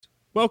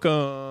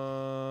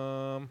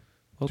Welcome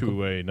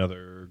to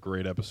another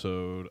great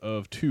episode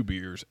of Two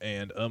Beers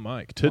and a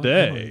Mic.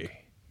 Today,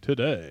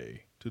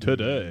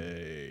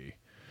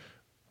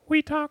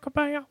 we talk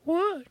about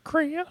what,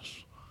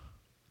 Chris?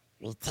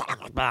 We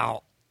talk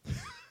about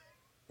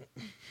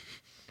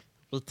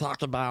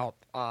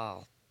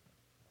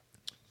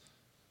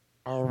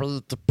are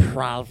we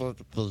depriving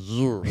the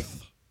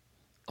youth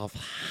of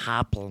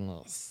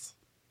happiness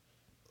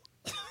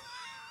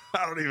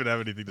I don't even have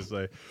anything to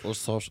say. through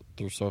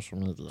social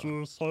media.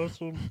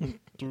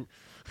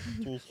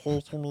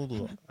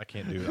 I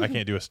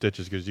can't do a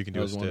stitches because you can do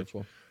That a was stitch.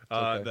 wonderful.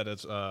 Okay. That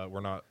is, we're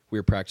not. We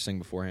were practicing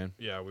beforehand.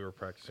 Yeah, we were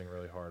practicing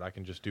really hard. I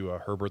can just do a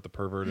Herbert the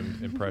Pervert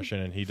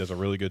impression, and he does a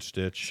really good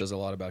stitch. Says a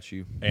lot about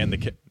you. And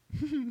the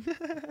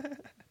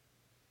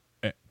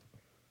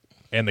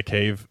and the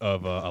cave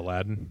of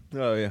Aladdin.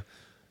 Oh yeah.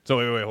 So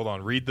wait, hold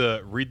on. Read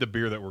the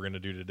beer that we're going to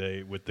do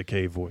today with the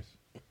cave voice.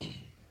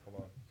 Hold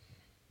on.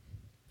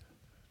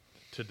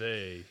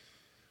 Today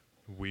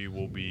we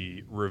will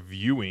be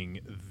reviewing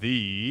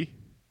the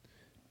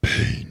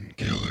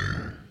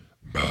Painkiller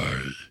by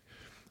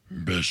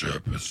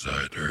Bishop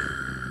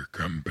Cider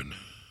Company.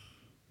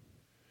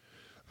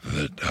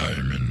 The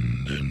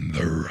diamond in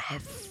the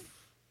rough.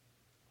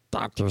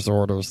 Doctor's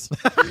orders.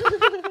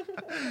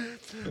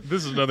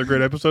 This is another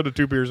great episode of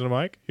Two Beers and a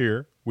Mic.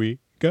 Here we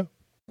go.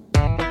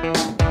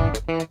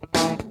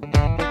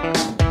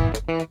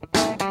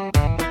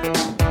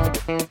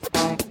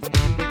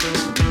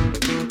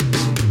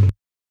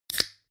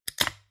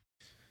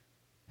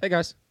 Hey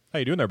guys. How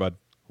you doing there, bud?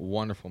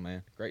 Wonderful,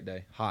 man. Great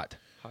day. Hot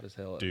as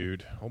hell.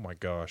 Dude, oh my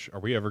gosh. Are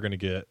we ever going to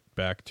get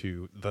back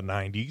to the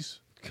 90s?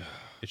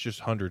 It's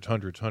just hundreds.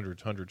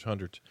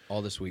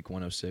 All this week.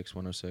 106,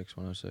 106,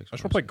 106. I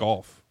just want to play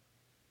golf.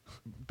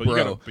 But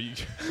Bro. you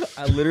gotta,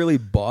 I literally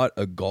bought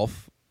a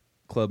golf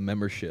club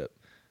membership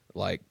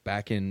like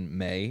back in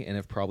May, and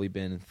have probably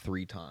been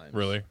 3 times.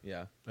 Really?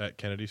 Yeah. At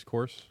Kennedy's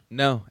course?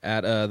 No,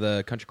 at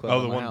the country club. Oh,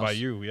 at the my one house. by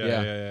you.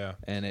 Yeah.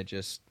 And it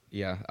just,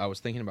 I was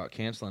thinking about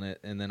canceling it,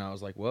 and then I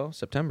was like, well,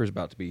 September's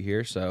about to be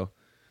here, so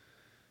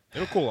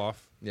It'll cool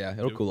off. yeah,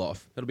 it'll cool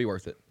off. It'll be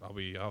worth it. I'll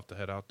have to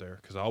head out there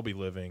because I'll be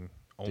living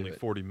only it.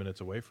 40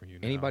 minutes away from you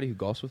now. Anybody who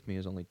golfs with me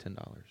is only $10.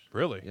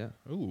 Really? Yeah.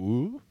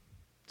 Ooh.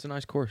 It's a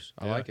nice course.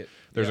 I Yeah. like it.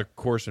 There's a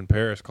course in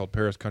Paris called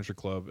Paris Country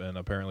Club, and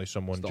apparently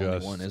someone It's the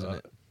just only one, isn't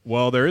it?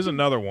 Well, there is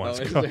another one, Oh, It's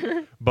is called-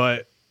 there?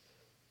 but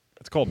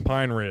it's called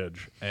Pine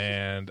Ridge,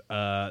 and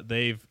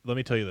they've. Let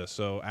me tell you this.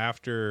 So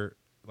after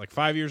like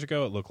 5 years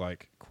ago, it looked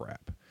like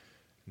crap.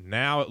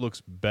 Now it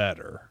looks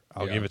better.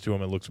 I'll Yeah. give it to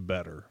them. It looks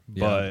better,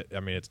 Yeah. but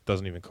I mean, it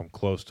doesn't even come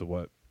close to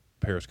what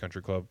Paris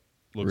Country Club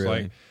looks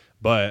Really? like.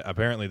 But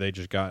apparently, they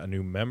just got a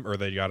new member.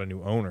 They got a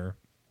new owner,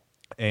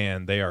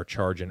 and they are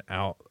charging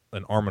out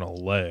an arm and a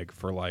leg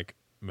for like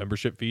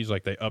membership fees.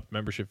 Like they upped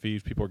membership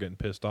fees. People are getting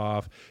pissed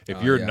off. If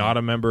Oh, you're yeah. not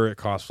a member, it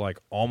costs like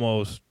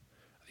almost.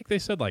 I think they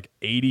said like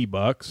 $80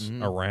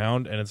 Mm-hmm.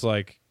 around, and it's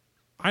like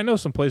I know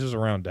some places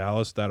around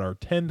Dallas that are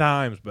 10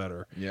 times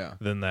better Yeah.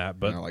 than that.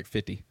 But Like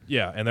 50.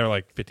 yeah, and they're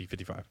like 50,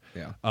 55.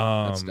 Yeah.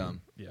 Um, That's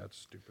dumb. Yeah, it's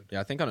stupid.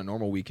 Yeah, I think on a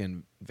normal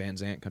weekend, Van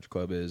Zant Country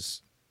Club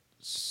is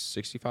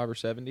 65 or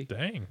 70,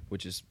 Dang.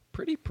 which is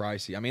pretty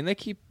pricey. I mean, they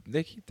keep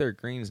their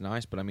greens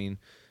nice, but I mean,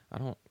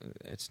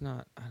 it's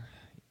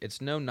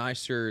no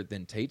nicer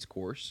than Tate's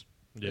course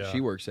that Yeah.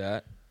 she works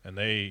at. And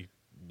I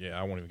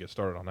won't even get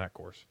started on that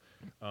course.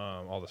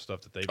 All the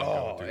stuff that they've been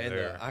going through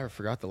there. I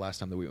forgot the last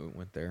time that we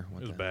went there.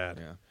 It was bad.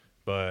 Yeah.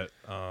 But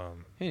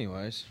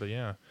Anyways,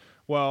 yeah.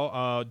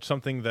 Well,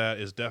 something that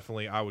is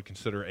definitely I would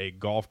consider a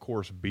golf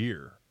course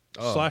beer /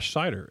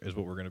 cider is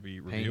what we're going to be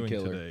reviewing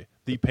Painkiller. today.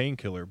 The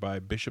Painkiller by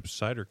Bishop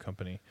Cider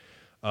Company.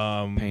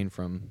 pain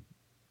from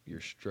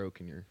your stroke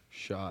and your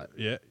shot.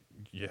 Yeah,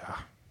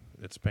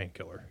 it's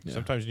Painkiller. Yeah.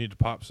 Sometimes you need to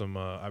pop some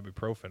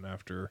ibuprofen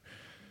after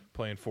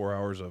playing 4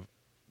 hours of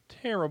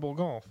terrible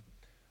golf.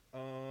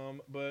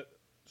 But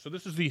so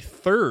this is the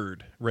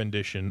third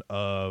rendition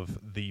of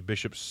the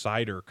Bishop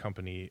Cider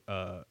Company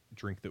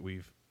drink that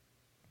we've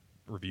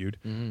reviewed.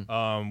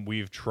 Mm-hmm.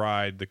 We've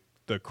tried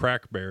the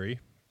crackberry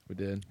We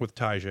did. with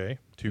Tajay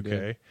 2K.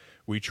 did.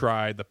 We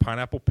tried the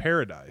Pineapple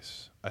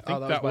Paradise. I think that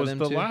was that by was them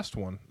the too? last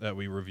one that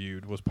we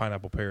reviewed was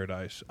Pineapple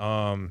Paradise.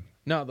 No,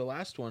 the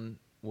last one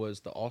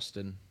was the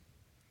Austin.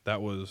 I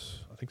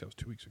think that was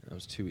 2 weeks ago. That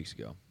was 2 weeks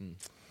ago.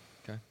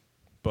 Okay.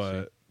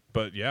 But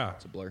yeah,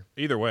 It's a blur.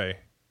 either way,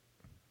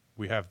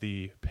 we have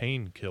the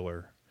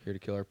Painkiller Here to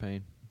kill our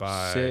pain.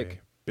 by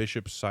Sick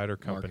Bishop Cider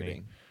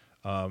Company.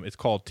 marketing. It's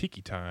called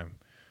Tiki Time,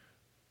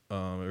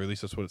 or at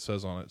least that's what it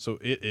says on it. So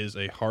it is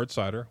a hard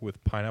cider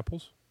with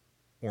pineapples,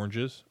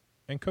 oranges,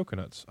 and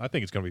coconuts. I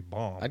think it's going to be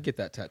bomb. I'd get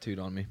that tattooed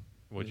on me.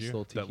 Would this you?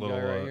 little tiki that little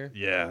guy right here?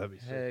 Yeah, that'd be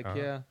sick. Heck Uh-huh.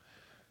 yeah.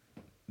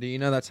 Do you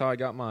know that's how I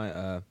got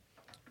my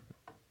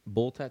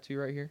bull tattoo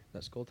right here?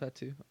 That skull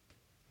tattoo?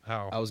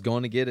 How? I was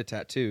going to get a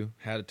tattoo,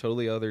 had a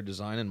totally other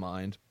design in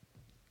mind,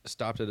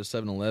 stopped at a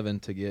 7-Eleven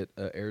to get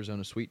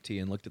Arizona sweet tea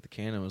and looked at the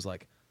can and was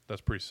like,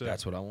 That's pretty sick.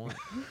 that's what I want.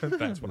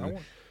 That's what I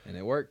want. And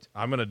it worked.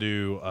 I'm gonna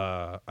do.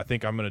 I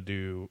think I'm gonna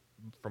do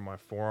from my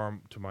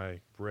forearm to my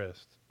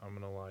wrist, I'm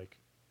gonna like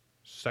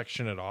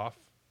section it off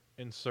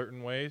in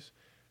certain ways,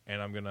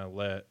 and I'm gonna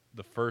let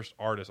the first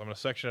artist. I'm gonna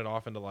section it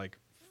off into like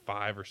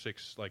 5 or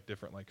 6 like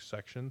different like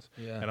sections.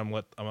 Yeah. And I'm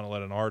gonna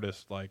let an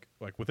artist like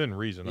within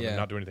reason. I Yeah. mean,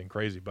 not do anything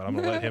crazy, but I'm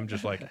gonna let him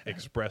just like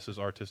express his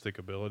artistic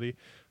ability.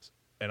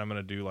 And I'm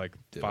gonna do like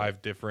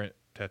 5 different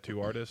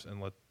tattoo artists and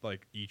let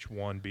like each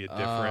one be a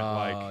different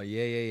like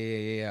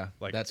yeah.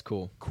 like That's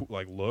cool.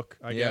 like look,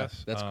 I Yeah,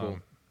 guess. that's cool.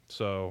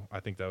 So I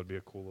think that would be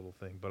a cool little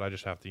thing, but I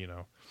just have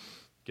to,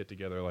 get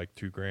together like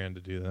 $2,000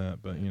 to do that.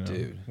 But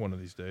Dude. one of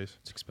these days.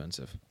 It's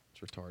expensive. It's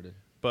retarded.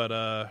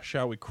 But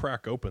shall we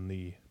crack open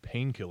the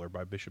Painkiller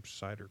by Bishop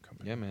Cider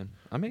Company? Yeah, man.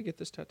 I may get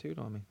this tattooed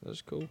on me.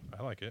 That's cool.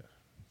 I like it.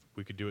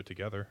 We could do it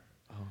together.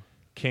 Oh.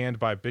 Canned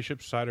by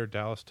Bishop Cider,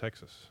 Dallas,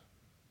 Texas.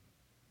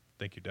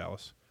 Thank you,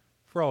 Dallas,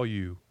 for all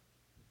you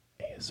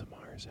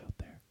ASMRs out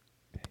there.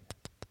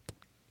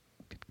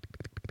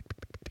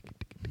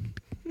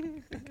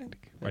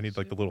 I need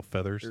like the little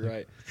feathers. You're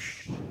right.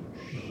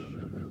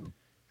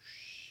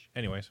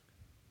 Anyways,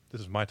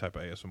 this is my type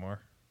of ASMR.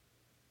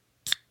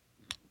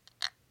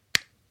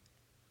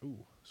 Ooh,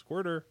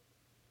 squirter.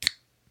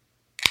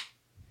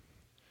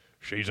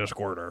 She's a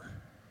squirter.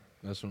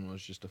 This one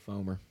was just a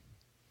foamer.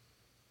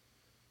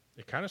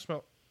 It kind of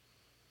smells.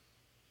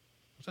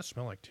 What's that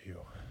smell like to you?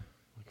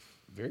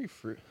 Very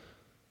fruit.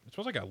 It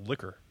smells like a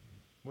liquor.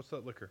 What's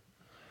that liquor?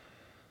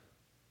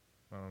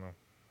 I don't know.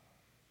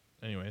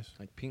 Anyways,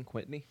 Like Pink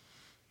Whitney.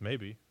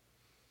 maybe.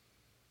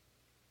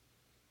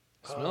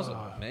 Smells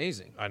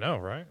amazing. I know,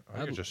 right?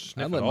 I could just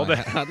sniff I'd it let all my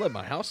day. I'd let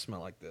my house smell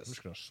like I'm this.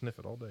 just gonna sniff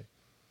it all day.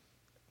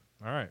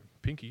 All right,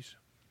 pinkies.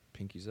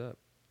 Pinky's up.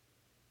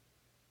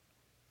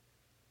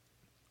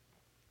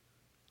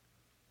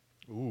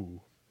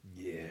 Ooh,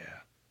 Yeah.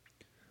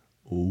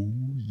 Oh,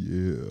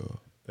 yeah.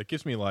 that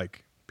gives me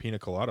like pina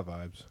colada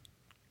vibes.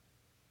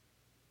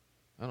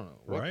 I don't know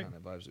what Right? kind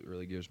of vibes it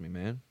really gives me,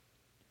 man.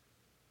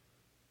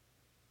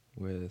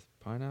 With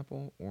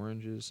pineapple,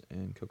 oranges,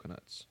 and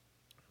coconuts.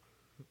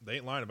 They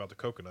ain't lying about the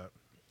coconut,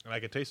 and I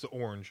can taste the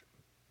orange,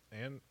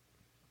 and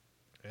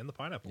the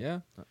pineapple.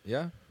 Yeah.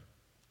 Yeah.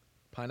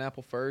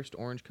 Pineapple first,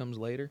 orange comes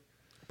later.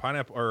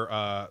 Pineapple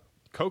or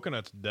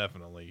coconuts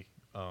definitely.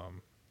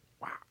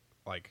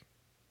 Like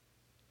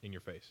in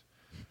your face.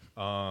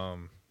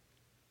 You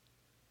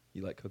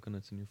like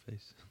coconuts in your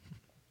face?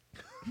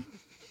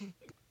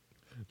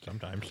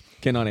 Sometimes.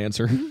 Cannot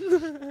answer.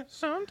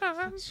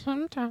 Sometimes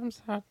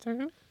I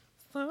do.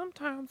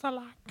 Sometimes I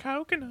like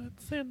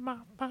coconuts in my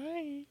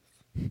face.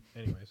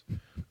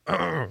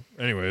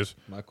 Anyways.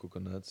 My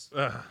coconuts.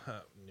 What?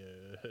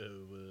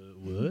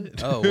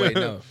 Oh, wait,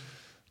 no.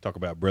 Talk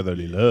about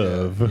brotherly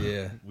love.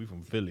 Yeah. We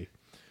from Philly.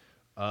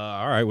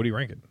 All right, what do you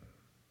rank it?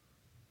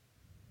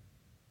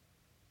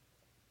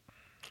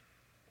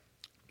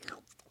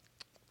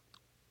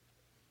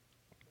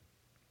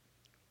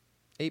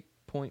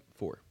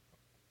 .4.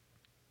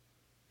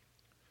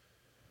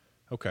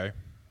 Okay,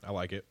 I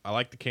like it. I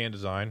like the can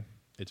design.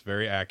 It's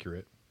very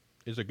accurate.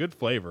 It's a good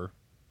flavor.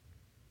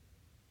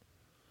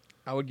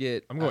 I would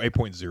get. I'm going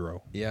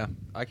 8.0. Yeah,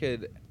 I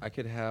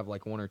could have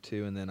like 1 or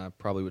 2, and then I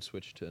probably would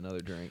switch to another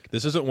drink.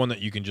 This isn't one that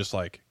you can just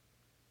like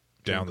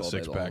down Drink the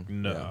all day 6-pack.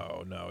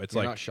 long. No. It's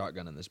You're like not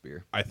shotgunning this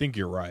beer. I think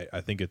you're right.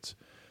 I think it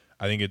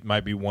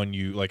might be one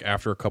you like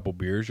after a couple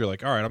beers. You're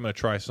like, all right, I'm going to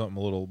try something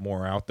a little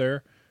more out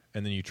there,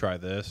 and then you try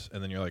this,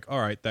 and then you're like, all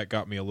right, that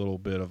got me a little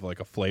bit of like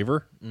a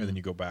flavor, and then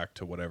you go back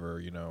to whatever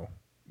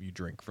you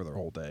drink for the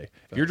whole day.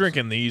 If you're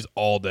drinking these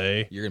all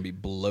day, You're gonna be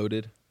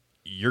bloated.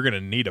 you're going to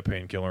need a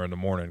painkiller in the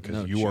morning because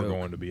No you are joke.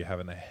 going to be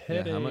having a Yeah,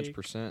 headache. how much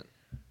percent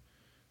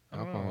I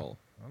don't know. alcohol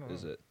I don't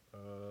is know. it?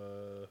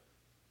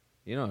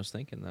 You know, I was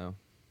thinking though,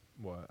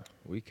 What?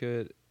 we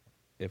could,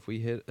 if we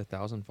hit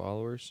 1,000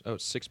 followers. Oh,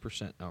 it's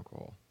 6%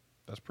 alcohol.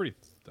 That's pretty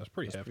That's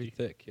hefty. pretty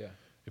thick. Yeah.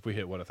 If we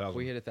hit what, If 1,000?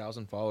 we hit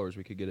 1,000 followers,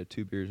 we could get a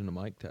 2 beers and a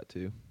mic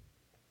tattoo.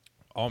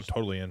 Oh, I'm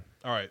totally in.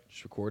 All right.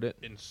 Just record it.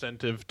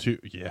 Incentive to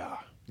Yeah.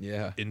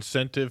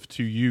 incentive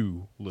to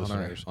you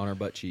listeners. On our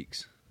butt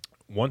cheeks.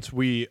 Once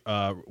we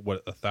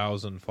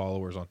 1,000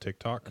 followers on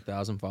TikTok,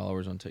 1,000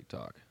 followers on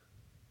TikTok.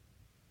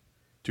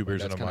 2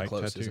 beers That's and a kind mic of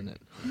close, tattoo. isn't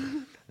it?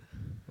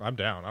 I'm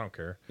down. I don't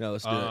care. No,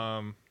 let's do it.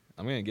 Um,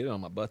 I'm gonna get it on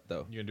my butt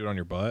though. you gonna do it on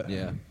your butt?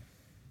 Yeah. I'll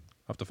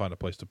have to find a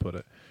place to put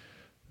it.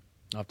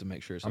 I'll have to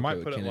make sure it's I okay might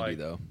with put it, Kennedy like-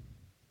 though.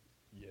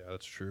 Yeah,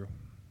 that's true.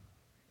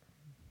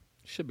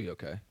 Should be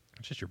okay.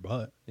 It's just your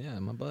butt. Yeah,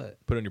 my butt.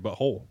 Put it in your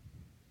butthole.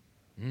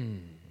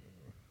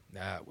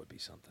 That would be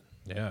something.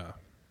 Yeah.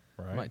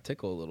 It Right. might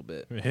tickle a little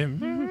bit.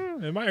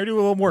 It might do a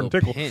little more than Little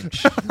tickle.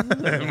 pinch.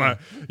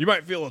 You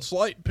might feel a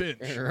slight pinch.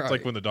 It's like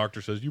Right. when the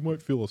doctor says you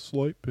might feel a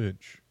slight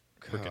pinch.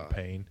 Freaking God.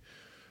 pain.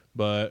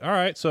 But all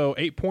right, so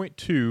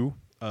 8.2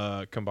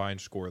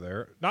 combined score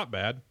there. Not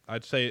bad.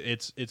 I'd say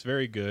it's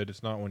very good.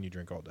 It's not one you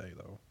drink all day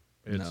though.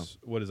 It's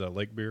what is that,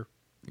 lake beer?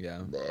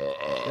 Yeah,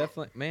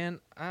 definitely,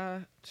 man.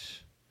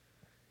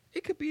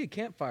 It could be a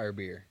campfire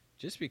beer,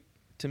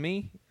 to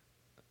me,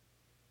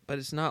 but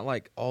it's not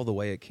like all the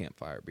way a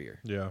campfire beer.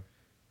 Yeah.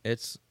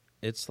 It's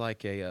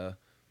like a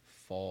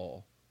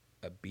fall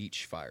a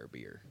beach fire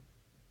beer.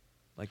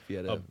 Like if you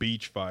had A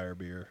beach fire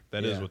beer.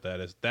 That is Yeah. what that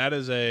is. That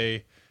is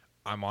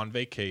I'm on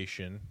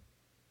vacation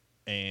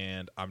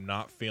and I'm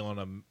not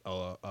feeling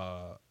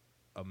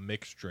a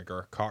mixed drink or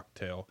a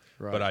cocktail,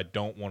 Right. but I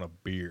don't want a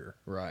beer.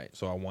 right,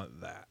 So I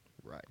want that.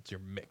 right, It's your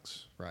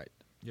mix. right.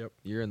 Yep.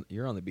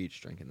 You're on the beach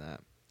drinking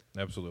that.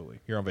 Absolutely.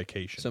 You're on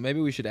vacation. So maybe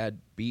we should add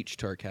beach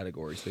to our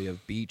category. So you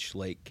have beach,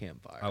 lake,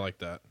 campfire. I like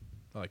that.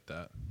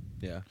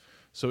 Yeah,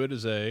 So it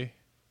is a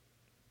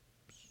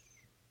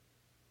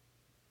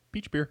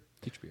beach beer.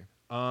 beach beer.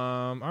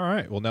 All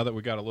right. Well, now that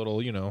we got a little,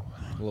 A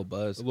little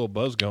buzz. a little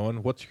buzz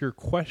going, what's your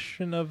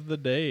question of the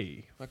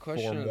day? My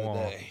question of the moi?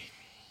 day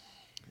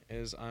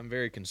is: I'm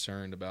very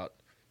concerned about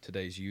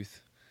today's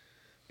youth,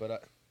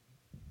 but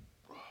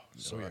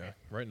sorry, Oh, yeah.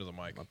 Right into the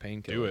mic. my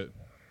painkiller. Do it.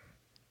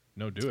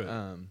 No, do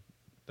it.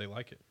 They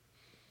like it.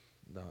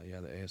 No, yeah,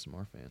 the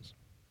ASMR fans.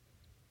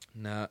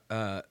 Now,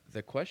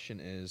 the question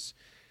is,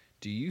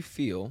 do you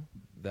feel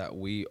that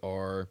we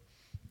are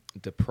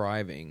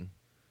depriving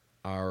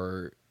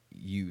our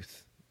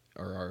youth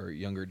or our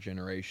younger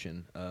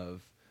generation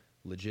of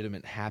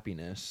legitimate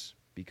happiness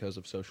because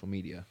of social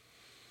media?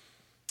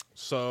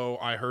 So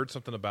I heard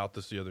something about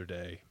this the other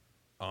day,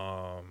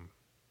 and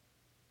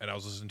I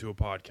was listening to a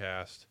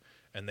podcast,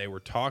 and they were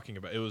talking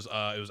about it was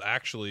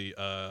actually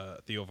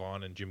Theo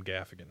Vaughn and Jim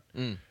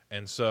Gaffigan,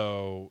 and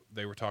so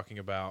they were talking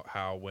about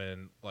how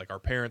when like our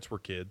parents were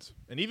kids,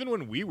 and even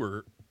when we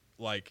were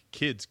like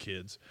kids,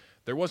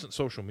 there wasn't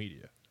social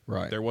media.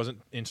 Right. There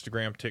wasn't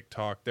Instagram,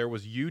 TikTok. There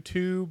was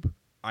YouTube,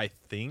 I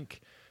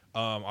think.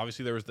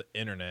 Obviously, there was the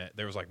internet.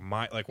 There was like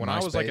when I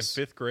was like in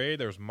MySpace. 5th grade,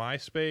 there was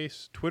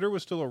MySpace. Twitter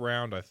was still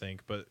around, I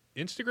think, but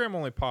Instagram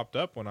only popped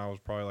up when I was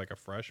probably like a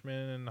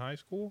freshman in high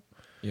school.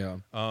 Yeah.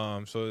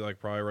 So like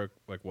probably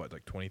like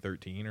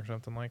 2013 or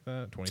something like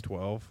that.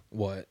 2012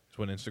 What? is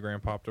when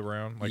Instagram popped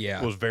around. Like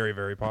Yeah. it was very,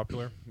 very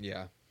popular.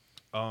 Yeah.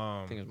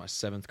 I think it was my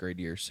 6th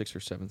or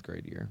 7th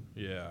grade year.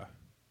 Yeah,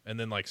 and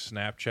then like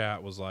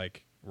Snapchat was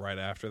like right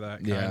after that,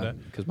 kind Yeah,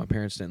 of. because my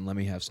parents didn't let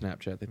me have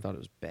Snapchat. They thought it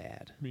was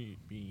bad. Me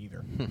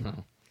either.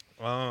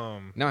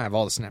 Now I have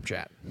all the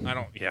Snapchat. I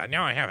don't. Yeah,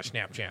 now I have a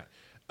Snapchat.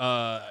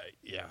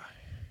 Yeah,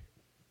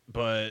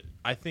 but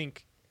I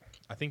think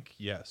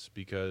yes,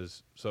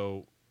 because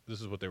so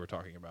this is what they were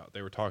talking about.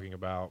 They were talking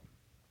about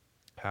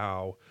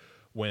how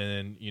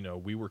when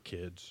we were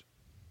kids,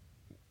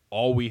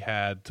 all we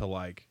had to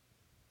like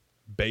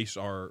base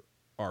our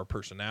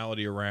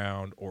personality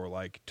around, or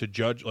like to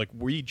judge, like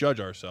we judge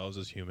ourselves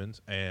as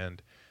humans,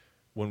 and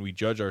when we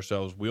judge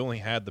ourselves, we only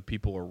had the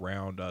people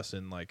around us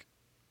in like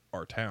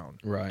our town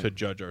Right. to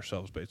judge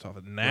ourselves based off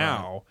of.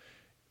 Now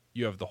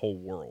you have the whole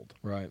world.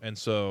 Right. And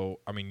so,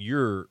 I mean,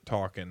 you're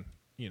talking,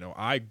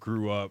 I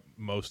grew up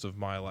most of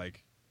my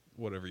like,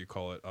 whatever you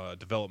call it,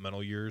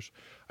 developmental years.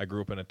 I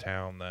grew up in a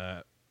town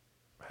that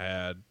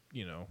had,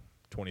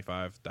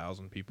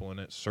 25,000 people in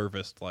it,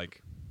 serviced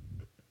like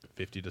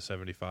 50 to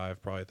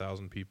 75, probably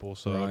 1,000 people.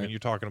 So, I Right. mean, you're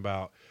talking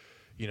about,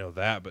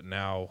 that, but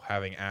now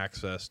having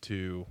access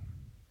to,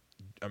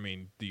 I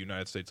mean, the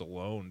United States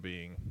alone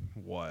being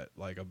what,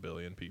 like 1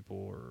 billion people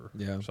or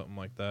Yeah. something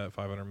like that,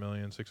 500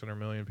 million, 600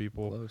 million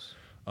people. Close.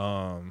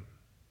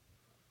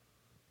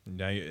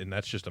 Now, and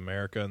that's just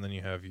America, and then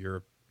you have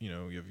Europe. You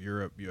have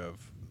Europe. You have,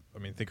 I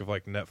mean, think of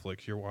like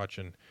Netflix. You're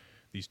watching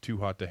these Too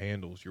Hot to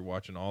Handles. You're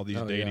watching all these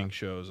Oh, dating yeah.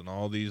 shows, and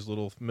all these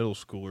little middle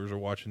schoolers are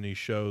watching these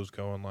shows,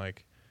 going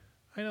like,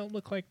 "I don't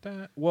look like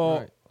that."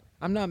 Well, Right.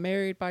 I'm not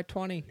married by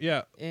 20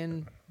 yeah,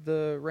 in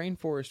the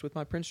rainforest with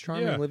my Prince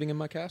Charming Yeah. living in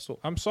my castle.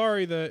 I'm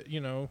sorry that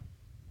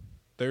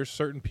there's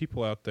certain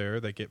people out there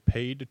that get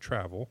paid to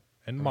travel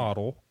and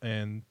model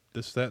and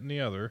this, that, and the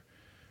other,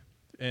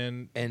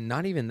 and And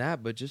not even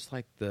that, but just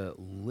like the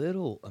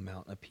little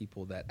amount of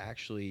people that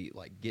actually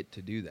like get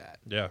to do that.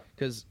 yeah,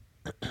 Because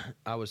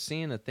I was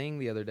seeing a thing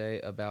the other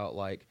day about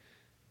like,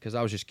 because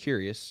I was just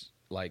curious,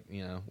 like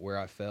where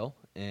I fell,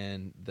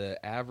 and the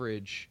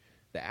average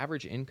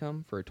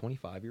income for a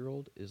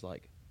 25-year-old is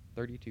like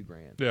 32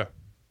 grand. yeah,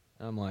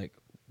 And I'm like,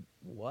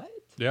 what?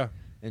 yeah,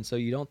 And so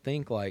you don't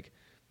think like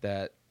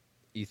that.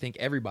 You think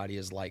everybody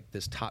is like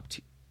this top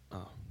tier.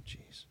 Oh,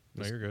 jeez.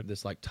 No, you're good.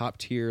 This like top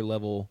tier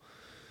level,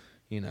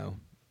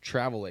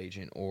 travel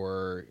agent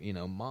or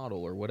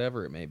model or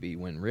whatever it may be.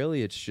 When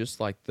really it's just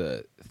like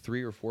the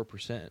 3 or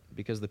 4%,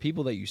 because the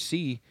people that you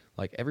see,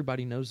 like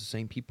everybody knows the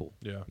same people.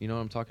 yeah, You know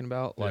what I'm talking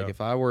about? Like Yeah.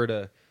 if I were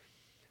to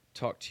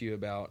talk to you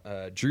about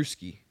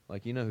Drewski,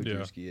 like you know who Yeah.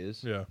 Drewski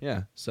is. Yeah.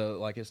 Yeah. So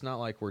like it's not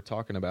like we're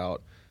talking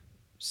about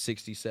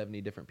 60,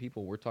 70 different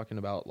people. We're talking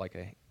about like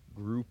a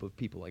group of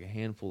people, like a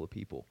handful of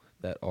people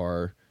that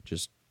are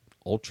just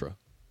ultra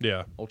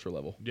yeah.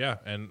 level. Yeah,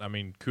 and I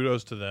mean,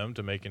 kudos to them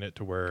to making it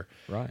to where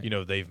Right.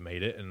 they've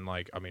made it, and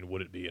like, I mean,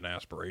 would it be an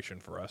aspiration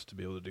for us to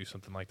be able to do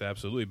something like that?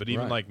 Absolutely. But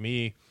even Right. like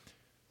me,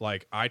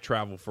 like I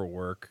travel for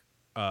work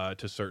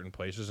to certain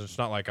places, and it's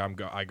not like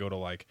I go to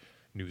like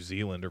New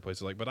Zealand or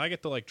places like. But I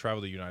get to like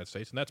travel to the United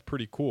States, and that's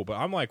pretty cool. But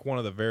I'm like one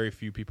of the very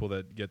few people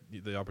that get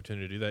the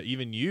opportunity to do that.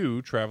 Even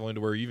you traveling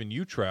to where even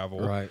you travel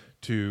Right.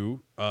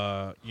 to,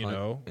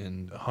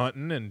 and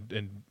hunting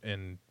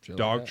and shit like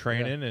dog that,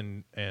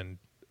 training and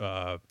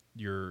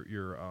your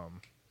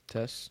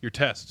tests. your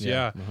tests,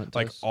 yeah, my hunt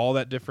like tests. all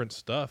that different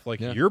stuff.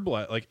 Like Yeah. you're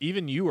like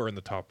even you are in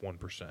the top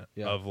 1%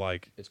 Yeah. of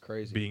like It's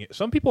crazy. being.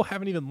 Some people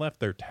haven't even left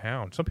their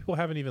town. Some people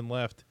haven't even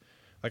left.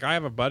 Like I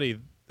have a buddy,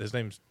 his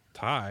name's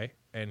Ty,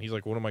 and he's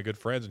like one of my good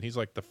friends, and he's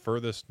like the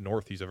furthest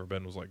north he's ever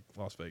been was like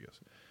Las Vegas.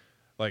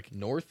 Like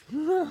North.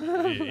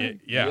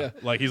 yeah,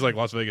 like he's like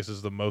Las Vegas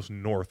is the most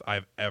north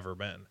I've ever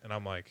been, and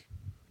I'm like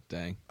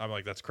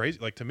that's crazy.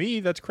 Like to me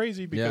that's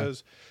crazy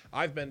because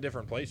I've been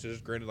different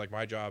places. Granted, like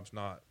my job's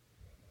not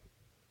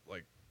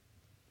like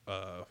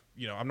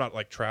I'm not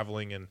like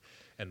traveling and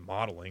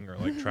modeling or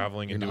like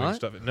traveling and You're doing not?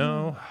 stuff.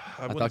 No,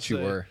 I thought you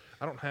were.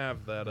 I don't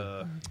have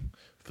that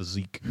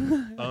physique.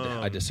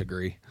 I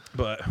disagree.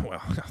 But well,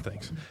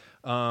 thanks.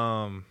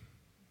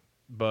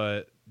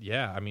 But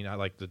yeah, I mean, I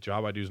like the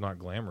job I do is not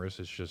glamorous.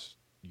 It's just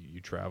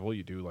you travel,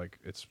 you do like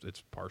it's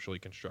partially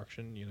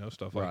construction,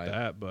 stuff like Right.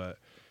 that. But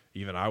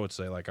even I would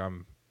say like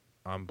I'm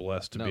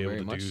blessed to be very able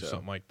to much do so.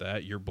 something like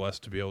that. You're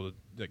blessed to be able to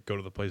like, go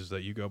to the places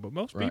that you go. But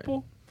most Right.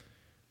 people,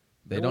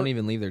 They They're don't work-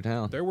 even leave their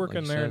town. they're like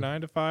working you their said.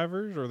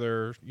 9-to-5ers, or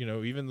they're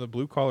even the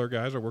blue collar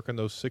guys are working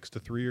those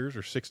 6-to-3ers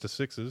or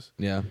 6-to-6s.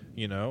 Yeah.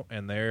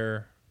 And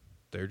they're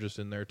just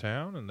in their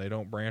town and they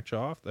don't branch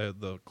off.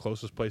 The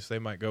closest place they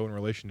might go in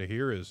relation to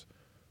here is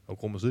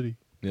Oklahoma City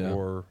Yeah.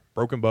 or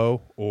Broken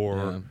Bow or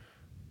Yeah.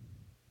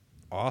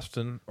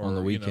 Austin or On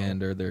the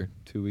weekend or their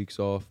 2 weeks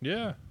off.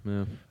 Yeah.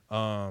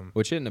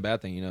 Which isn't a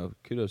bad thing,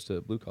 Kudos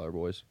to blue collar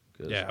boys.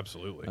 'Cause, Yeah,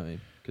 absolutely. I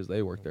mean, because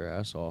they work their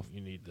ass off.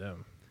 You need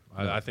them.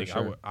 Yeah, I for think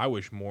sure. I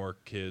wish more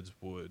kids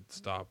would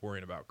stop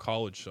worrying about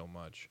college so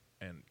much,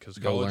 and because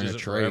Go college learn a isn't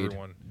for trade.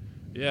 everyone.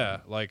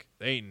 Yeah, like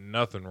ain't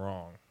nothing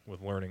wrong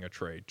with learning a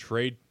trade.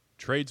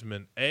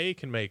 Tradesmen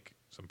can make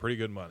some pretty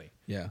good money.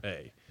 Yeah.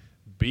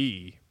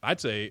 B,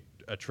 I'd say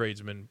a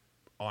tradesman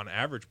on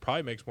average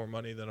probably makes more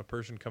money than a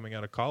person coming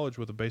out of college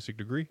with a basic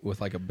degree.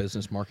 With like a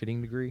business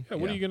marketing degree. Yeah,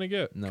 what are you going to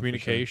get? No, for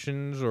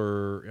Communications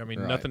or, I mean,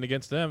 Right. nothing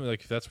against them.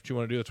 Like, if that's what you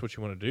want to do, that's what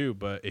you want to do.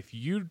 But if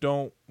you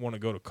don't want to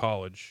go to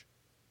college,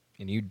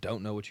 And you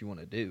don't know what you want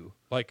to do.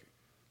 like,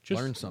 just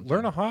Learn something.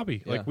 learn a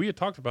hobby. Yeah. Like, we had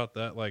talked about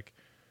that. Like,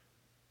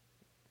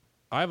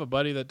 I have a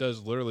buddy that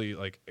does literally,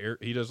 like,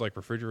 he does, like,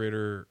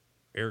 refrigerator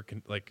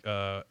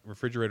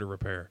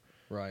repair.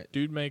 Right.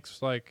 Dude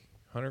makes, like,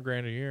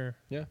 $100,000 a year.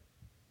 Yeah.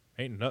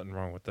 Ain't nothing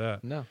wrong with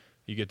that. No.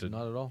 You get to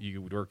Not at all.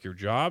 You work your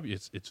job.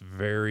 It's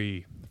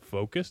very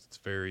focused. It's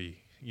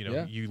very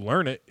Yeah. you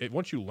learn it.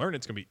 Once you learn it,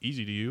 it's gonna be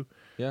easy to you.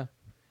 Yeah.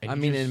 And I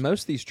you mean, just- in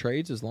most of these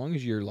trades, as long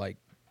as you're like,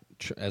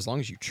 as long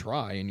as you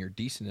try and you're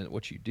decent at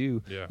what you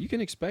do, Yeah. you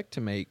can expect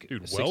to make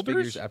Dude, 6 welders?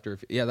 figures after.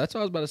 Yeah, that's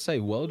what I was about to say.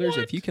 Welders,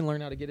 What? if you can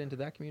learn how to get into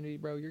that community,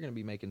 bro, you're going to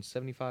be making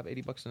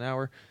 $75-$80 an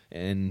hour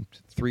in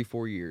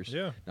 3-4 years.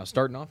 Yeah. Now,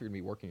 starting off, you're going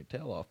to be working your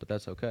tail off, but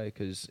that's okay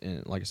because,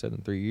 like I said,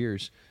 in 3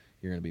 years,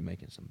 you're going to be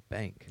making some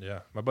bank. Yeah,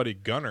 my buddy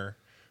Gunner,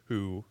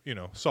 who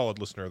solid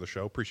listener of the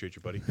show, appreciate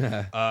you, buddy. He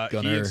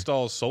Gunner.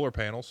 installs solar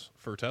panels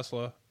for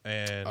Tesla,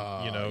 and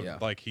yeah.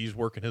 like he's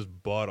working his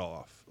butt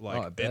off, I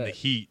like bet. in the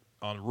heat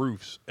on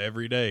roofs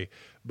every day.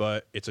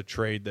 But it's a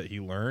trade that he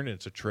learned.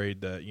 It's a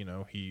trade that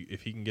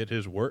if he can get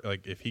his work,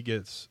 like if he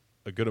gets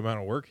a good amount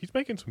of work, he's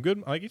making some good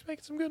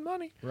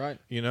money. Right.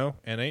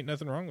 And ain't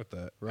nothing wrong with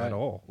that Right. at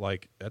all.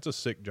 Like that's a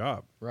sick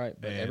job. Right,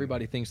 but And-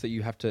 everybody thinks that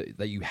you have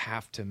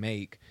to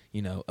make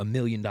 $1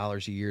 million a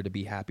year to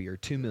be happy, or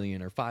 2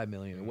 million, or 5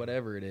 million, or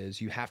whatever it is.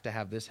 You have to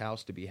have this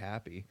house to be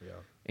happy, Yeah.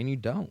 and you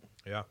don't.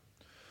 Yeah.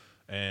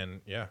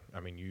 And yeah, I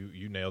mean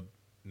you nailed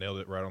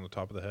it right on the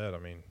top of the head. I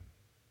mean,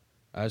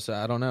 I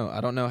don't know. I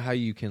don't know how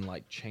you can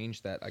like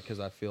change that because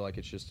I feel like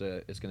it's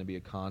going to be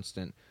a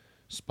constant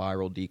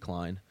spiral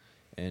decline,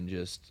 and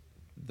just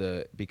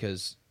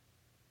because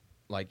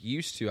like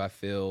used to, I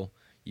feel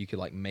you could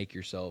like make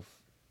yourself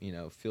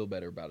feel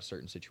better about a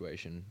certain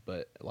situation,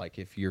 but like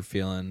if you're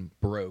feeling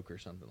broke or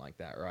something like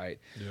that, right?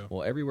 Yeah.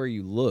 Well, everywhere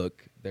you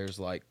look, there's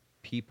like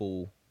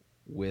people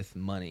with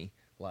money,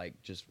 like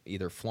just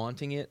either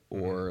flaunting it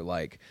or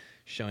like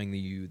showing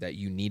you that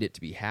you need it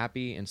to be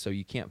happy, and so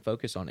you can't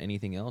focus on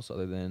anything else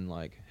other than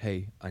like,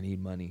 hey, I need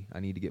money,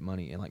 I need to get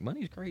money, and like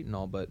money's great and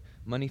all, but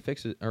money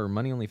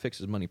only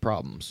fixes money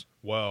problems.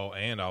 well,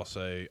 and I'll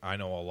say I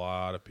know a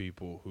lot of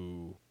people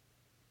who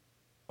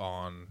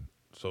on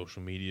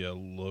social media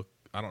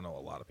I don't know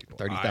a lot of people.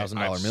 $30,000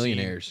 I've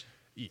millionaires.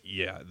 seen-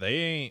 yeah,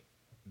 they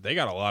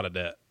got a lot of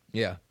debt.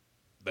 Yeah,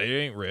 They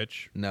ain't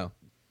rich. no,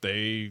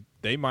 They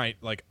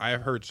might, like, I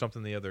heard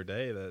something the other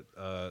day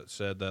that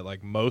said that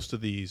like most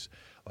of these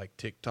like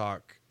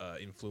TikTok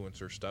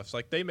influencer stuffs,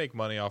 like they make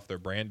money off their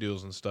brand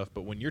deals and stuff,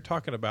 but when you're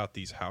talking about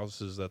these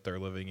houses that they're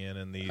living in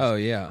and these oh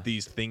yeah,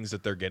 these things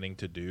that they're getting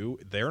to do,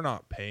 they're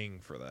not paying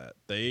for that.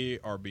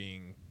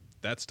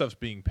 That stuff's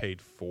being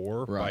paid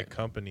for by Right.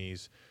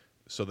 companies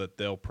so that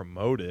they'll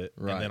promote it.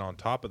 Right. And then on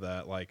top of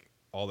that, like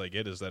all they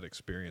get is that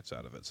experience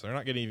out of it. So they're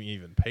not getting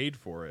even paid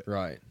for it.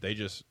 Right. They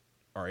just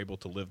are able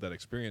to live that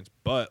experience.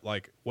 But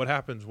like, what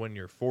happens when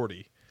you're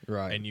 40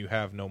 Right. and you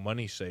have no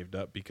money saved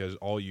up because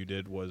all you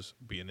did was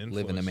be an influencer?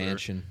 Live in a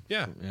mansion.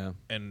 Yeah. Yeah.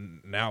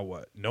 And now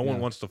what? No one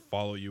wants to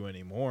follow you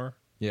anymore.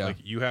 Yeah. Like,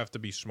 you have to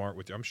be smart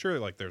with I'm sure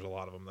like there's a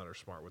lot of them that are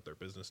smart with their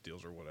business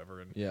deals or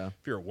whatever. And Yeah.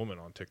 if you're a woman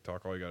on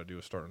TikTok, all you got to do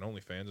is start an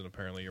OnlyFans, and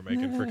apparently you're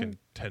making freaking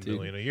 $10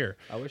 million a year.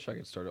 I wish I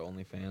could start at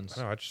OnlyFans.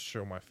 I know, I just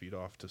show my feet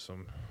off to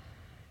some,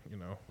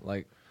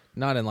 Like,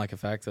 not in like a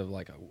fact of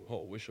like, I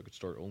wish I could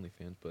start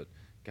OnlyFans, but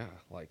God,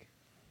 like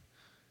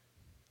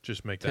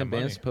just make that 10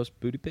 money. bands to post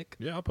booty pic.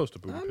 Yeah, I'll post a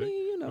booty I pic mean,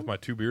 you know, with my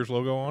Two Beers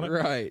logo on it.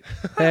 right?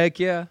 Heck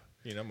yeah,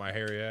 My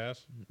hairy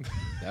ass.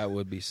 that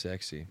would be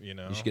sexy. You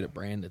should get a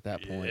brand at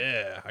that point.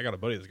 Yeah, I got a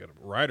buddy that's got a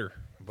Ryder.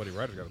 My buddy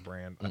Ryder's got a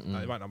brand. It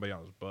might not be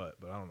on his butt,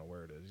 but I don't know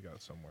where it is. He's got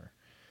it somewhere.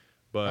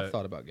 But I've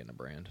thought about getting a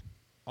brand.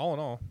 all in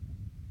all,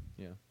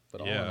 Yeah,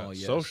 but all in all,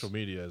 yes. social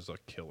media is a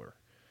killer,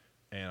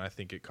 and I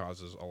think it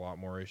causes a lot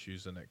more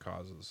issues than it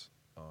causes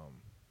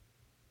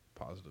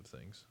positive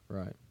things.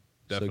 Right.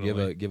 Definitely.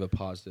 So give a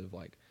positive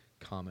like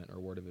comment or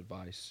word of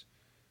advice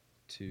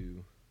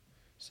to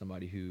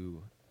somebody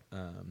who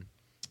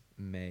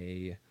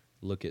may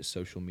look at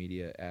social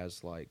media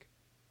as like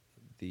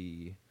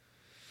the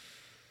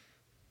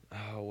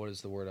what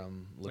is the word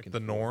I'm looking Like the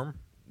for? norm.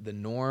 The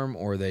norm,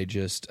 or they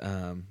just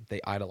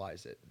they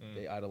idolize it.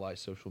 They idolize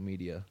social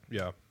media.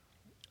 Yeah.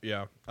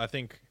 I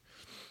think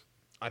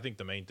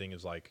the main thing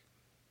is like,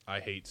 I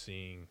hate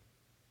seeing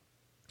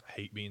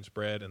hate being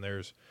spread, and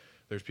there's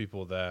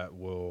people that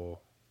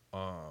will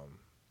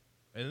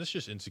and it's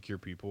just insecure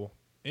people.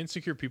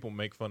 Insecure people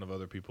make fun of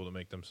other people to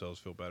make themselves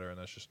feel better, and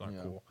that's just not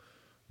cool.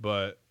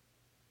 But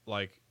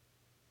like,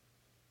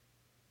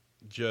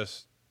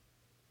 just,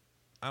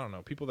 I don't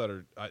know, people that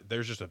are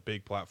there's just a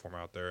big platform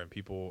out there, and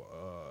people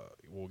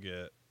will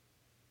get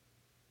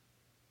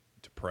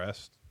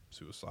depressed,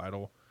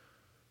 suicidal,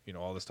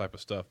 all this type of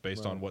stuff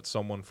based on what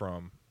someone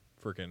from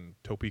freaking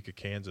Topeka,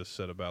 Kansas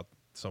said about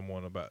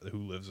someone who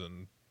lives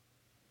in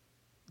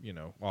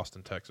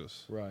Austin,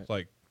 Texas. Right. It's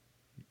like,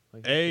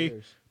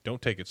 Like,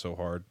 don't take it so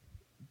hard.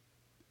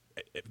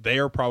 They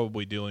are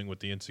probably dealing with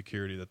the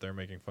insecurity that they're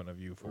making fun of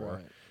you for.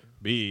 Right.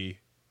 B,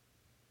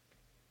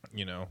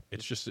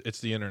 it's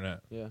the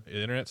internet. Yeah.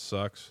 The internet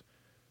sucks.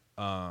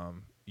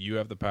 You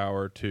have the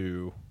power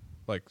to,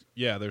 like,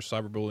 there's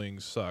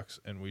cyberbullying sucks,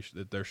 and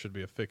there should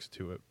be a fix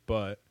to it,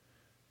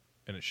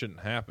 and it shouldn't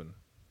happen.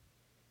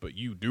 But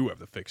you do have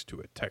the fix to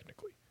it,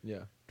 technically.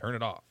 Yeah. Turn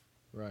it off.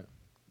 Right.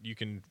 You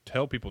can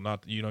tell people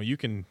not to, you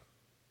can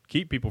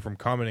keep people from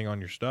commenting on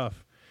your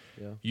stuff.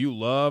 Yeah. You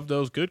love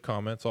those good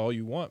comments all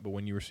you want, but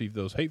when you receive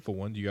those hateful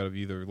ones, you got to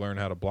either learn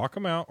how to block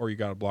them out, or you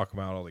got to block them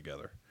out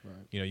altogether.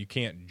 Right. You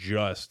can't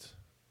just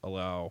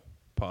allow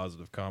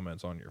positive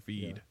comments on your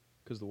feed.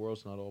 Because the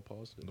world's not all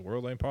positive. The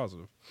world ain't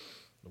positive.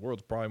 The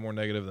world's probably more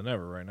negative than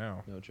ever right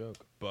now. No joke.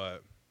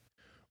 But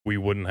we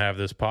wouldn't have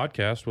this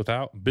podcast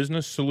without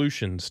Business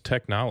Solutions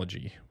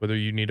Technology. Whether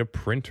you need a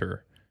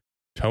printer,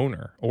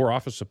 toner, or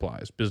office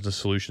supplies, Business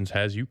Solutions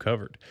has you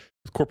covered.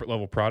 With corporate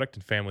level product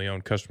and family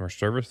owned customer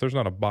service, there's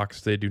not a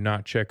box they do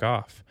not check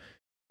off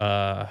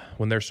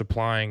when they're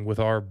supplying with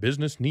our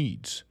business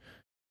needs.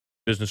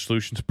 Business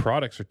Solutions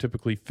products are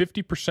typically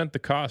 50% the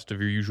cost of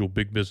your usual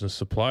big business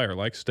supplier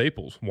like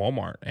Staples,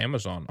 Walmart,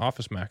 Amazon,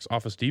 OfficeMax,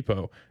 Office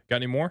Depot. Got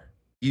any more?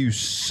 You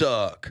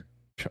suck.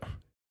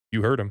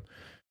 You heard him.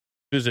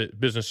 Visit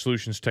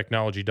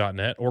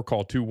businesssolutionstechnology.net or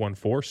call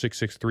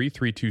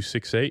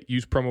 214-663-3268.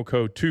 Use promo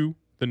code 2,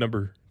 the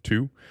number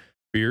 2,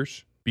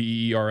 BEERS,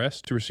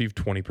 BEERS, to receive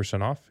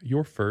 20% off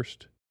your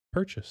first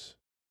purchase.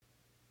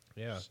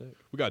 Yeah. Sick.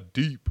 We got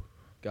deep.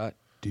 Got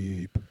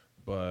deep.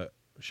 But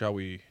shall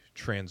we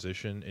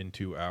transition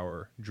into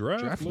our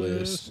draft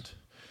list? list?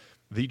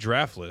 The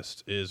draft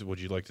list is, would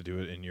you like to do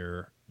it in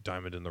your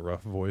Diamond in the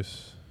Rough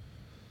voice?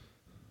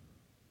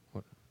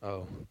 What?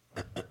 Oh.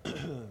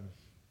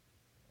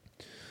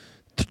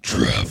 The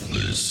draft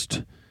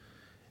list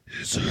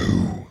is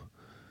who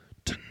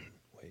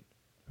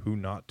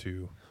Not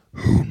to.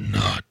 who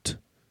not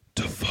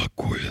to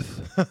fuck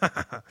with.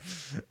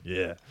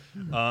 Yeah.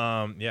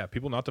 Yeah,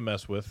 people not to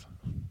mess with.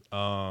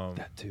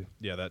 That too.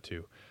 Yeah, that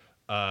too.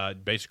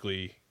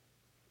 Basically,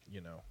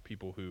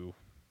 people who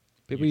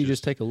People you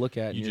just take a look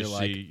at and you you're just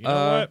like, see, you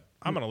know what?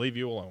 I'm going to leave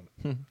you alone.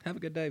 have a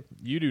good day.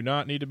 You do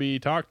not need to be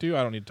talked to.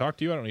 I don't need to talk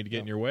to you. I don't need to get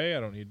in your way. I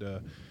don't need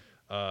to,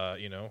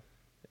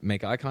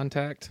 Make eye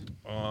contact.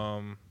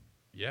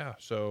 Yeah,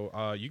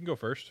 so you can go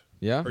first.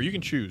 Yeah. Or you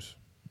can choose.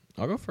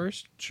 I'll go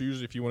first.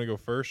 Choose if you want to go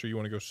first or you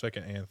want to go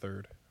second and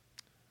third.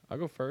 I'll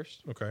go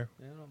first. Okay.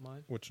 Yeah, I don't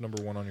mind. What's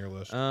number one on your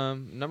list?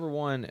 Number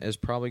one is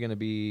probably going to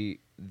be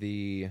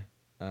the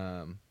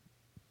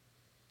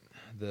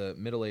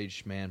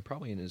middle-aged man,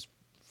 probably in his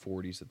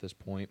 40s at this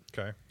point,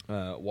 Okay.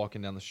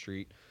 walking down the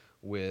street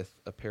with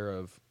a pair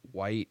of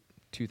white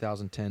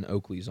 2010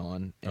 Oakleys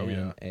on Oh, and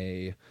yeah.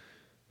 a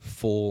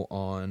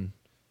full-on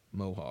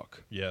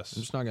mohawk. Yes.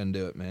 I'm just not going to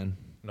do it, man.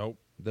 Nope.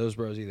 Those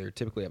bros either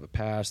typically have a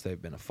past, they've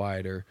been a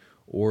fighter,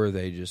 or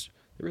they're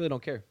They really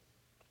don't care.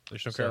 They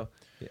just don't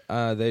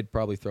So, they'd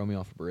probably throw me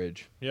off a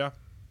bridge. care.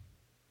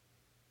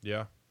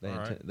 Yeah. All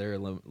right. They're a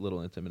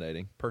little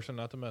intimidating. Person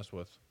not to mess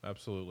with.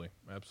 Absolutely.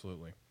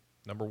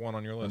 Number 1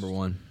 on your list. Number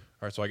 1. All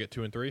right, so I get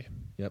 2 and 3?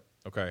 Yep.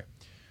 Okay.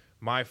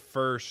 My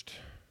first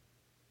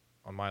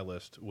on my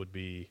list would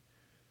be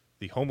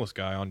the homeless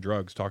guy on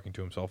drugs talking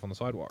to himself on the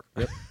sidewalk.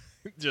 Yep.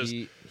 Just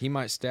he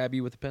might stab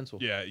you with a pencil.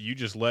 yeah, you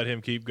just let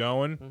him keep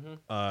going.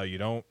 You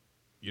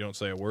don't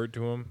say a word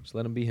to him. Just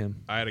let him be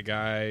him. I had a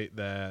guy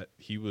that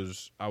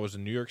I was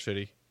in New York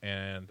City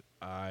and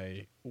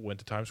I went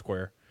to Times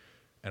Square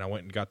and I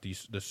went and got the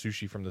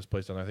sushi from this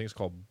place and I think it's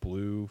called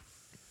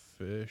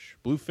Bluefish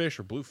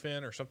or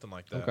Bluefin or something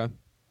like that. Okay.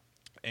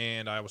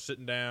 And I was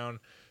sitting down,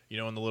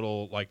 in the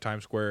little like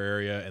Times Square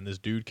area, and this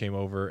dude came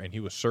over and he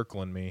was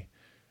circling me,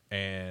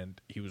 and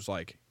he was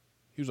like,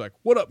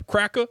 "What up,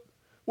 cracker?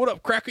 What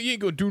up, cracker? You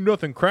ain't gonna do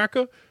nothing,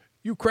 cracker.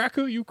 You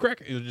cracker, you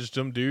cracker." It was just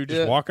some dude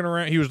just walking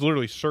around. He was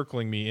literally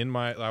circling me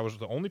I was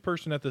the only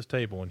person at this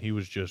table, and he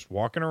was just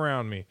walking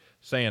around me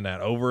saying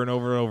that over and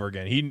over and over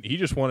again. He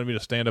just wanted me to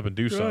stand up and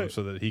do something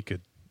so that he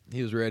could.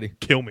 He was ready.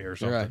 Kill me or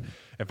something. Right.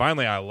 And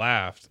finally I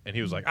laughed, and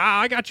he was like,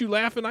 I got you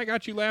laughing.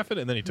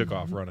 And then he took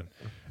off running.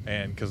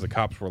 And because the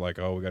cops were like,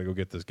 oh, we got to go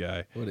get this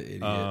guy. What an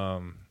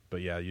idiot. But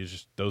yeah,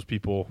 those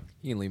people,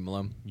 You can leave him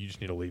alone. you just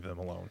need to leave them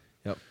alone.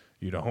 Yep.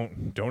 You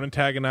don't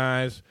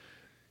antagonize.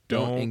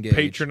 Don't Don't engage.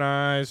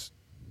 patronize.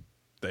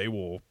 They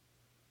will,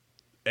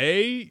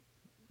 they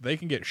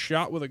can get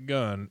shot with a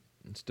gun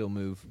And still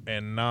move.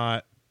 and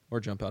not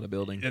Or jump out a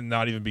building.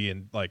 even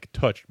being like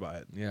touched by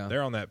it. Yeah.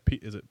 They're on that,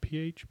 is it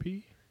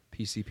PHP?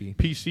 PCP.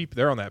 PCP.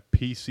 They're on that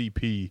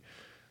PCP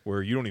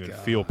where you don't even God.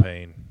 feel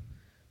pain.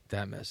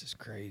 That mess is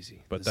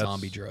crazy. But the that's-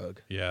 zombie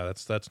drug. Yeah,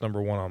 that's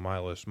number 1 on my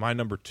list. My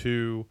number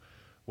 2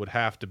 would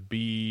have to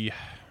be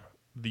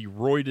the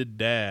roided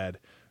dad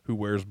who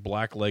wears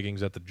black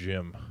leggings at the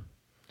gym.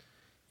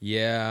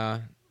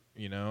 Yeah.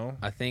 A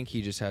I think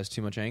he just has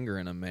too much anger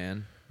in him,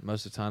 man.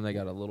 Most of the time they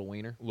got a little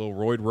wiener. little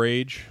roid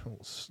rage,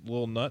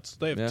 little nuts.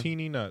 They have Yeah.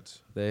 teeny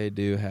nuts They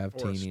do have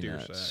or a teeny steer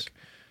nuts. sack.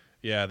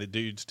 Yeah, the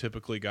dude's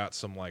typically got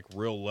some like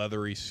real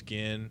leathery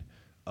skin.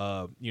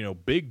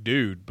 Big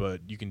dude,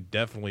 but you can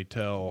definitely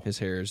tell. His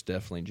hair is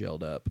definitely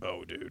gelled up.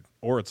 Oh, dude.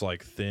 Or it's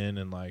like thin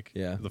and like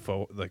Yeah.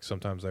 like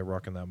sometimes they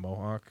rocking that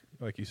mohawk,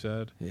 like you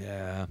said,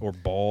 Yeah. or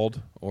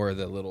bald. Or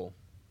the little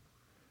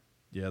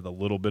Yeah, the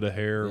little bit of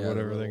hair or Yeah, the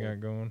whatever they little- got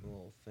going.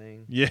 little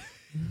thing. Yeah,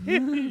 You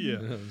know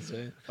yeah. what I'm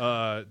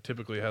saying?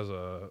 Typically has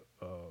a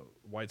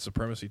white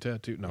supremacy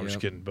tattoo. No, I'm just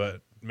Yep. kidding,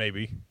 but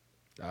maybe.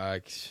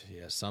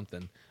 Yeah,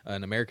 something.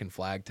 An American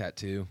flag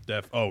tattoo,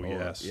 Oh Or-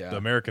 yes, yeah. the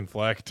American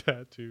flag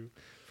tattoo.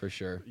 for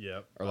sure.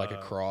 Yep. Or like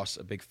a cross,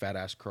 a big fat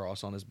ass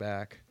cross on his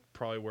back.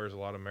 Probably wears a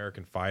lot of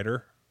American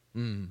Fighter.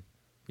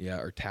 Yeah,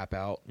 or tap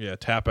out. Yeah,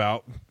 tap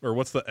out. Or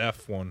what's the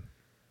F one?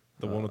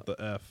 The one with the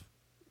F.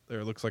 There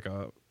it looks like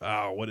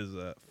what is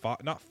that?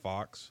 Not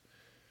Fox.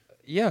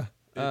 Yeah.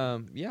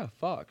 Yeah,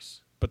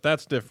 Fox. But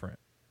that's different.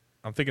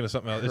 I'm thinking of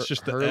something else. It's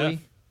just the Hurley?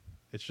 F.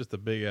 It's just a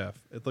big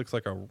F. It looks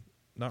like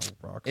not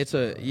rock. It's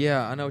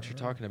yeah, I know what you're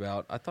talking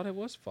about. I thought it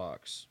was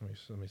Fox.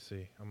 Let me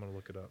see. I'm gonna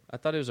look it up. I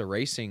thought it was a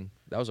racing.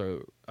 That was a.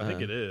 I think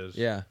it is.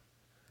 Yeah.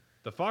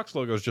 The Fox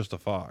logo is just a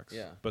fox.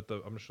 Yeah. But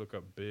I'm just look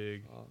up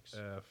big Fox.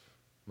 F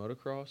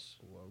Motocross.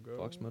 logo.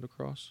 Fox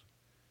Motocross.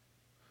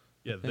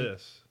 Yeah, think.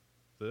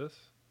 this.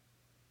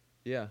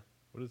 Yeah.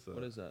 What is that?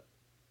 What is that?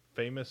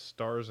 Famous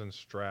Stars and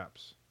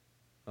Straps.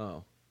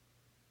 Oh.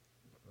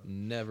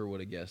 Never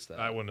would have guessed that.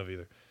 I wouldn't have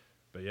either.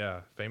 But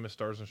yeah, Famous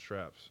Stars and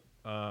Straps.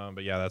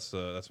 But yeah,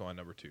 that's my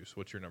number 2. So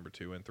what's your number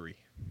 2 and 3?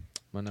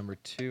 My number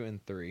 2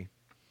 and 3.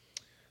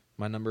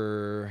 My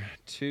number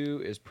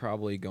 2 is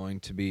probably going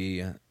to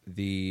be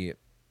the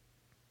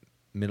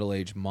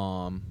middle-aged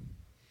mom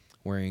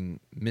wearing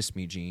Miss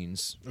Me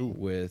jeans Ooh.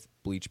 with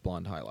bleach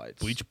blonde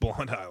highlights. Bleach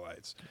blonde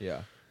highlights.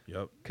 Yeah.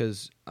 Yep.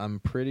 Because I'm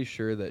pretty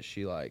sure that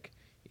she like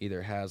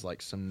either has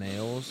like some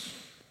nails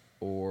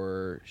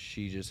or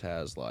she just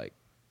has like,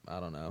 I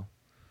don't know,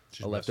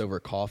 She's a leftover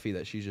coffee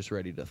that she's just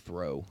ready to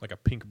throw. like a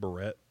pink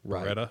beret.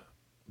 Right. Beretta.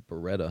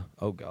 Beretta.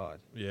 Oh God.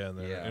 Yeah, and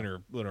then Yeah. in her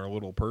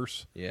little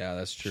purse. Yeah,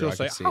 that's true. She'll I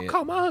say, can see "I'll it.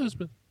 call my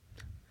husband.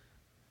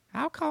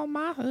 I'll call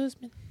my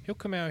husband. He'll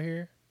come out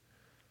here.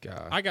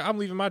 God, I'm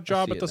leaving my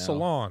job see at the it now.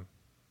 salon."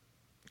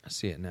 I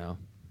see it now.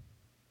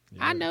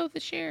 I know the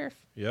sheriff.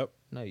 Yep.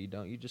 No, you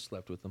don't. You just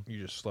slept with them.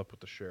 You just slept with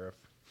the sheriff.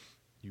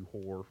 You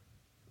whore.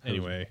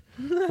 Anyway,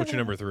 what's your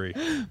number 3?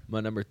 My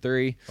number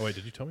 3. Oh wait,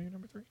 did you tell me your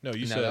number 3? No,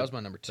 you No, said that was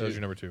my number 2. That was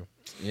your number 2.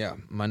 Yeah,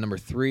 my number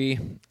 3.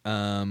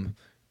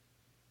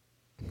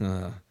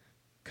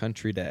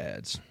 Country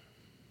dads.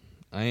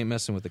 I ain't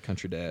messing with the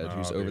country dad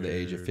who's Oh, over the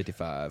age of dude.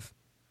 55.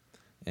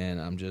 And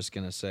I'm just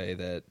gonna say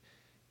that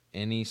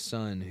any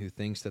son who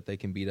thinks that they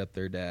can beat up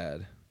their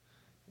dad,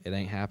 it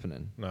ain't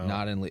happening. No.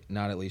 Not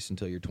at least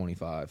until you're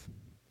 25,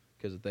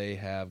 because they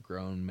have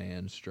grown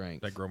man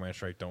strength. That grown man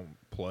strength don't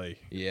play.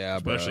 Yeah,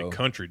 Especially bro.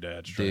 country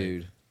dad strength.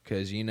 Dude,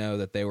 because you know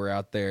that they were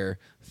out there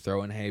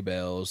throwing hay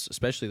bales,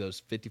 especially those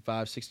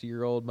 55,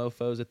 60-year-old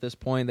mofos at this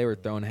point. They were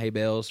throwing hay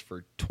bales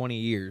for 20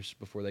 years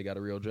before they got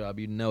a real job.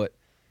 You know it.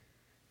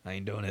 I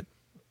ain't doing it.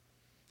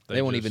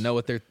 They won't even know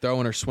what they're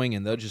throwing or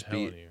swinging. They'll just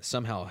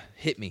somehow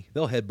hit me.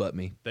 They'll headbutt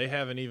me. They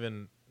haven't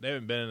been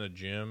in a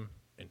gym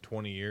in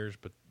 20 years,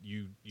 but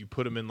you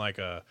put them in like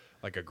a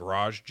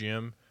garage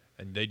gym,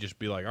 and they just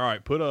be like, all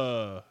right, put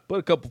a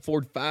couple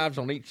 45s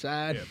on each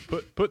side. Yeah,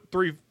 put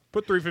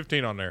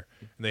 315 on there,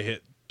 and they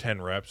hit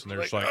 10 reps, and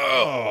they're just like,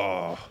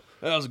 oh,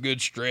 that was a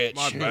good stretch.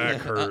 My back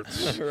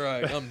hurts.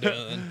 Right, I'm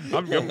done.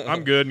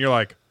 I'm good, and you're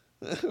like,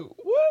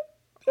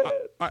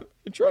 what? I've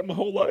been trying my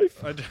whole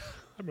life.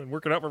 I've been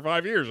working out for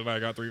 5 years, and I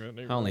got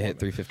 315. I only hit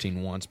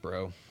 315 once,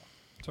 bro.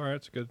 It's all right.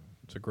 It's good.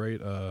 It's a great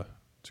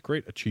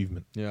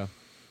achievement. Yeah.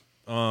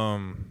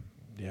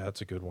 Yeah,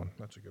 that's a good one.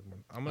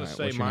 I'm gonna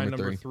say my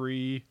number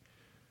three.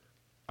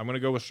 I'm gonna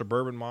go with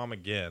Suburban Mom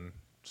again.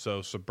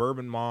 So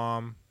Suburban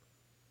Mom,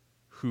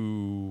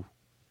 who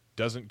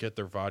doesn't get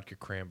their vodka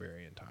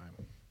cranberry in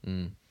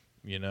time.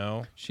 You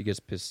know, she gets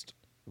pissed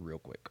real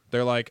quick.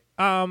 They're like,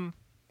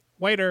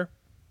 waiter.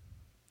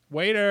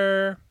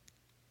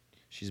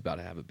 She's about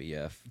to have a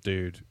BF.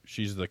 Dude,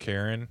 she's the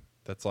Karen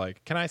that's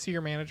like, can I see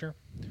your manager?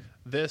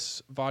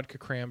 This vodka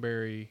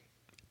cranberry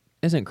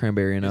isn't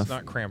cranberry enough. It's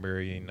not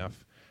cranberry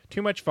enough.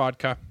 Too much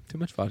vodka.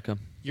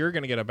 You're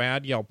going to get a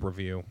bad Yelp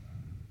review.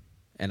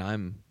 And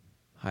I'm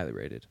highly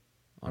rated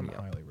on Yelp.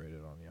 Highly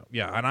rated on Yelp.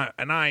 Yeah,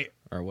 and I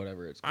or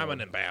whatever it's called. I'm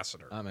an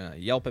ambassador. I'm a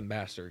Yelp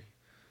ambassador.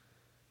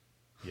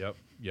 Yep.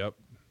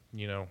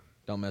 You know,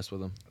 don't mess with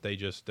them.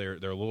 They're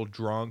a little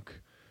drunk.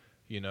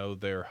 You know,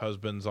 their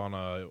husband's on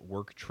a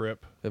work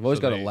trip. They've always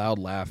got a loud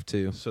laugh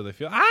too. So they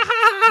feel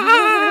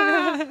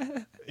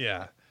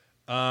yeah.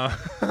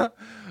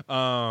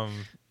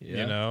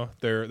 You know,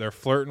 they're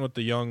flirting with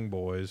the young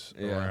boys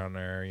around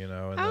there, you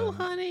know. And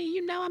honey,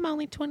 you know I'm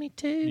only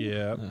 22.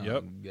 Yeah, oh,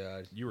 yep.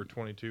 God. You were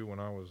 22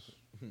 when I was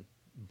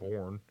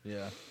born.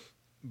 Yeah.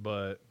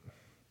 But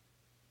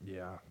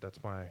yeah,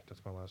 that's my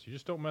last. You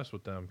just don't mess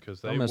with them because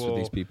don't mess with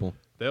these people.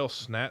 They'll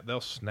snap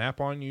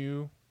on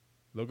you.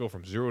 They'll go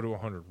from 0 to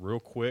 100 real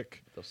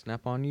quick. They'll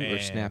snap on you or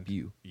snap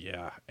you.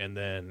 Yeah, and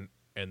then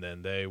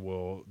they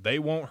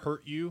won't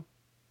hurt you.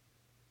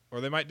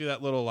 Or they might do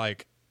that little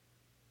like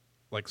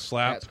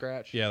slap, cat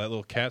scratch. Yeah, that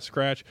little cat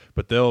scratch.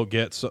 But they'll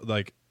get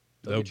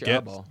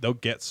they'll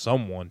get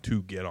someone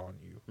to get on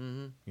you.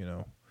 Mm-hmm. You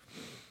know,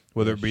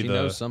 whether it be she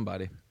knows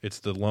somebody. It's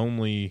the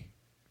lonely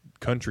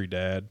country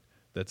dad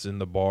that's in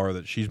the bar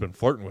that she's been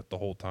flirting with the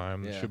whole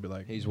time. Yeah. She'll be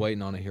like, he's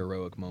waiting on a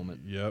heroic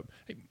moment. Yep.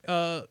 Hey,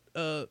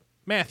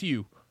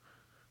 Matthew.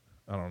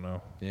 I don't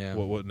know. Yeah.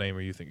 What name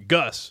are you thinking?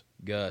 Gus.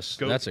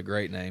 That's a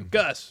great name.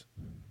 Gus.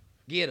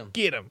 Get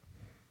him.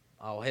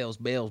 All hell's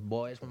bells,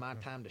 boys. It's my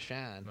time to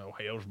shine. No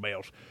hell's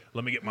bells.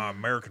 Let me get my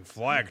American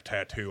flag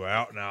tattoo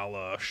out, and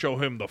I'll show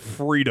him the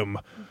freedom.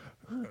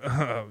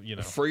 You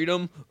know,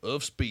 freedom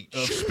of speech.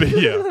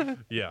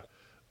 Yeah.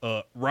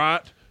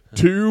 Right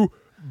to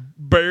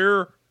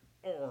bear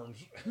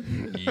arms.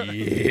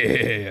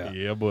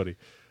 Yeah, buddy.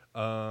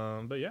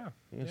 But yeah,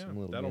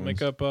 that'll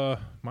make up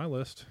my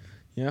list.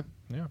 Yeah.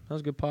 That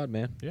was a good pod,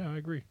 man. Yeah, I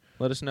agree.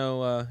 Let us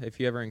know if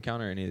you ever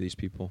encounter any of these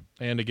people.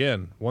 And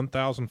again,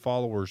 1,000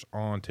 followers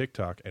on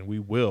TikTok, and we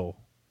will,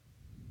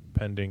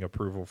 pending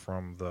approval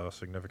from the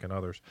significant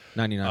others,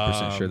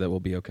 99% sure that we'll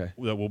be okay.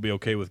 That we'll be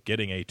okay with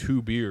getting a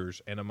 2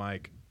 beers and a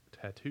mic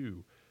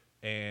tattoo,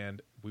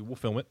 and we will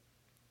film it.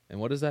 And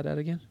what is that at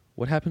again?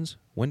 What happens?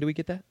 When do we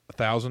get that?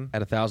 1,000.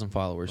 At 1,000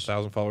 followers.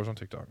 1,000 followers on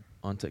TikTok.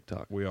 On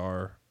TikTok. We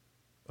are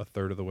a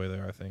third of the way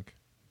there, I think.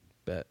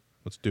 Bet.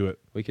 Let's do it.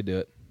 We could do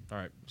it. All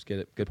right. Let's get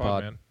it. Good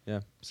pod. Man.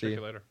 Yeah. See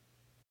you later.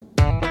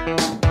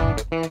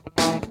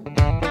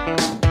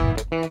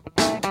 later.